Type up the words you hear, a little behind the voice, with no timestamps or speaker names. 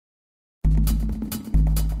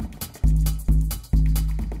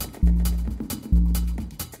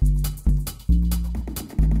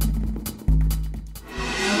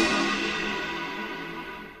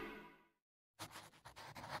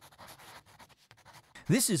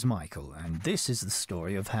This is Michael, and this is the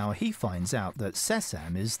story of how he finds out that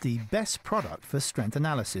Sesam is the best product for strength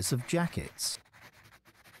analysis of jackets.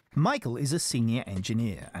 Michael is a senior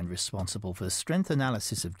engineer and responsible for strength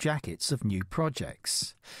analysis of jackets of new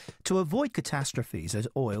projects. To avoid catastrophes at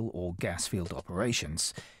oil or gas field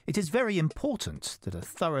operations, it is very important that a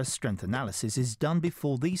thorough strength analysis is done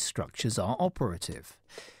before these structures are operative.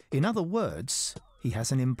 In other words, he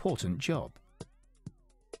has an important job.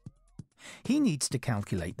 He needs to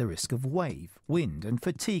calculate the risk of wave, wind and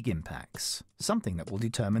fatigue impacts, something that will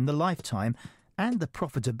determine the lifetime and the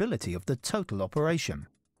profitability of the total operation.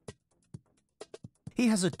 He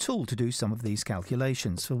has a tool to do some of these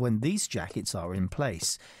calculations for when these jackets are in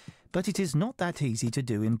place, but it is not that easy to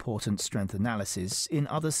do important strength analysis in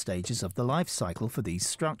other stages of the life cycle for these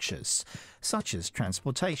structures, such as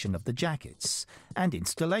transportation of the jackets and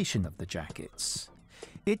installation of the jackets.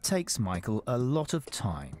 It takes Michael a lot of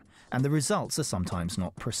time, and the results are sometimes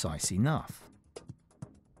not precise enough.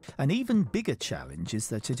 An even bigger challenge is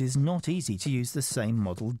that it is not easy to use the same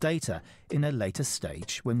model data in a later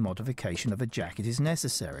stage when modification of a jacket is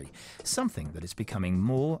necessary, something that is becoming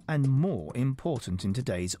more and more important in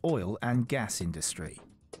today's oil and gas industry.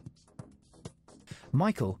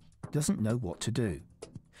 Michael doesn't know what to do.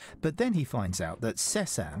 But then he finds out that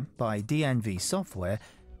Sesam by DNV Software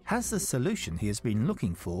has the solution he has been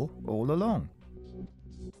looking for all along.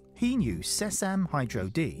 He knew Sesam Hydro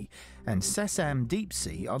D and Sesam Deep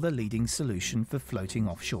Sea are the leading solution for floating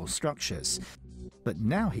offshore structures. But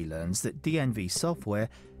now he learns that DNV Software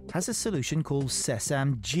has a solution called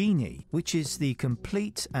Sesam GeniE, which is the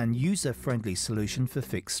complete and user-friendly solution for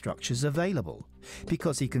fixed structures available,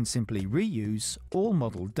 because he can simply reuse all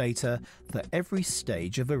model data for every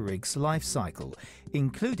stage of a rig's life cycle,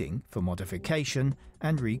 including for modification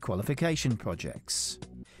and requalification projects.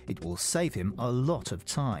 It will save him a lot of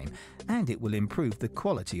time, and it will improve the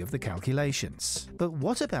quality of the calculations. But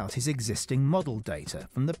what about his existing model data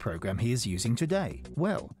from the program he is using today?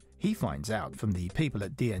 Well, he finds out from the people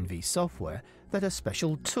at DNV Software that a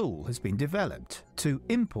special tool has been developed to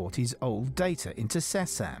import his old data into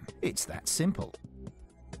Sesam. It's that simple.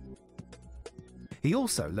 He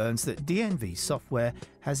also learns that DNV Software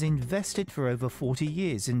has invested for over 40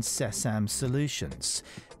 years in Sesam solutions,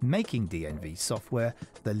 making DNV Software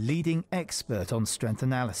the leading expert on strength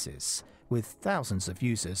analysis, with thousands of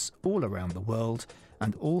users all around the world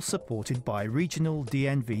and all supported by regional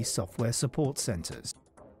DNV Software support centers.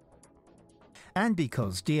 And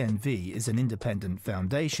because DNV is an independent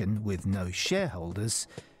foundation with no shareholders,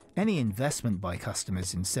 any investment by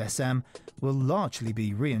customers in Sesam will largely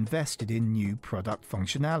be reinvested in new product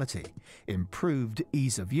functionality, improved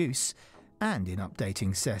ease of use, and in updating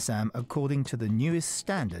Sesam according to the newest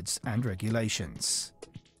standards and regulations.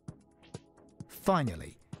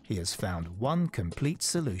 Finally, he has found one complete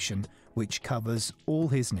solution which covers all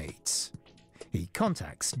his needs. He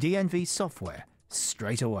contacts DNV Software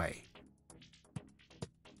straight away.